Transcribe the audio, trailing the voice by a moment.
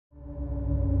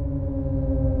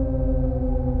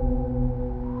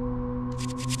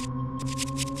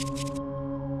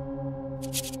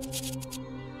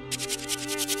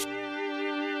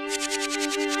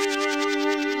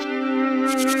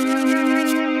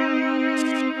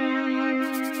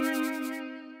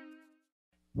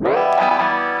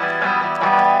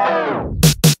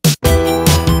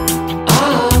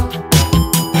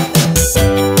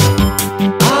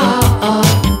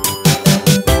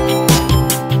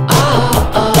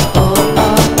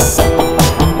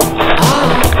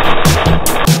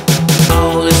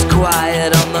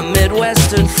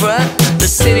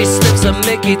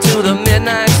Mickey to the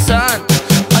midnight sun.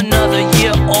 Another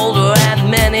year older and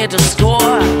many to score.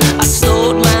 I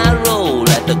slowed my roll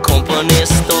at the company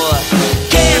store.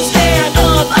 Can't stand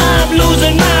up, I'm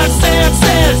losing my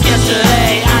senses.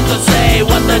 Yesterday I could say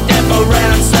what the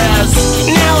difference is.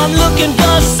 Now I'm looking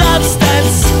for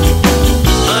substance,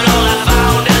 but all I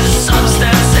found is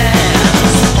substances.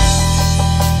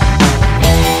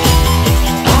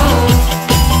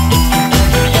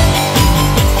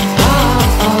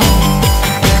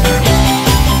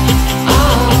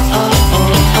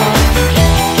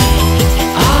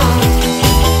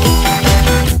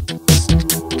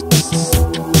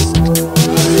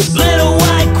 Little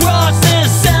white crosses,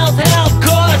 self-help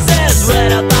courses,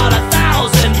 read about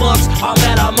 1,000 books on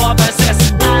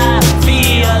metamorphosis. I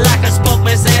feel like a spoke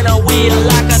missing a wheel,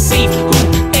 like a thief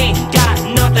who ain't got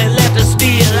nothing left to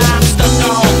steal. I'm stuck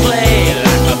on play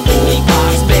like a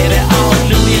boombox, baby, on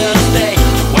New Year's Day.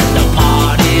 When the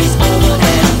party's over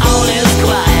and all is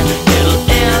quiet, it'll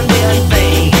end in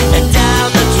vain and down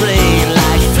the drain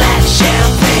like flat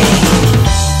champagne.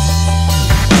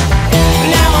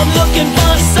 Now I'm looking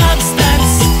for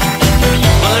substance,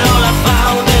 but all I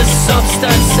found is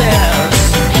substances.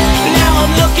 Now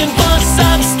I'm looking for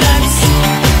substance,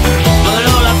 but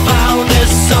all I found is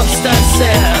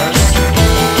substances.